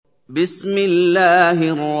بسم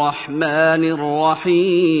الله الرحمن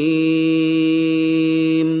الرحيم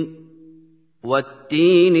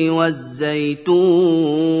والتين والزيتون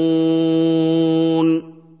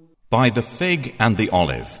By the fig and the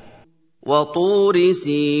olive, وطور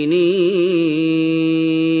سينين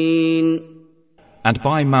and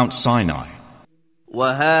by Mount Sinai,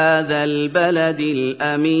 وهذا البلد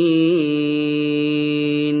الأمين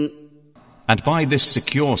and by this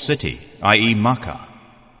secure city, i.e. Makkah.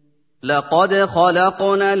 لقد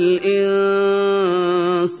خلقنا الإنسان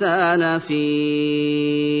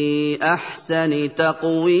في أحسن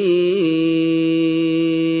تقويم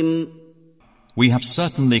We have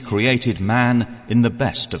certainly created man in the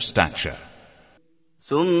best of stature.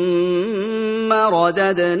 ثم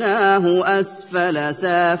رددناه أسفل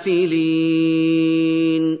سافلين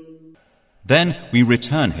Then we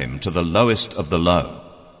return him to the lowest of the low,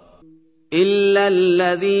 إلا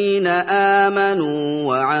الذين آمنوا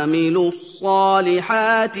وعملوا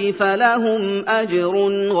الصالحات فلهم أجر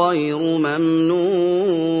غير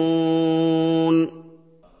ممنون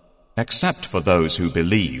except for those who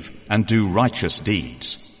believe and do righteous deeds,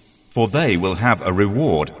 for they will have a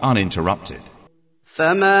reward uninterrupted.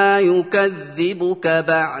 فما يكذبك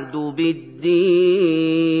بعد بالدين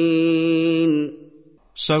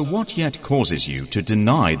So what yet causes you to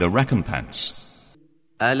deny the recompense?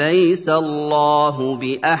 أليس الله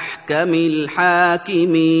بأحكم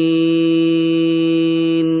الحاكمين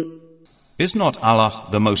Is not Allah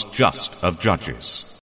the most just of judges?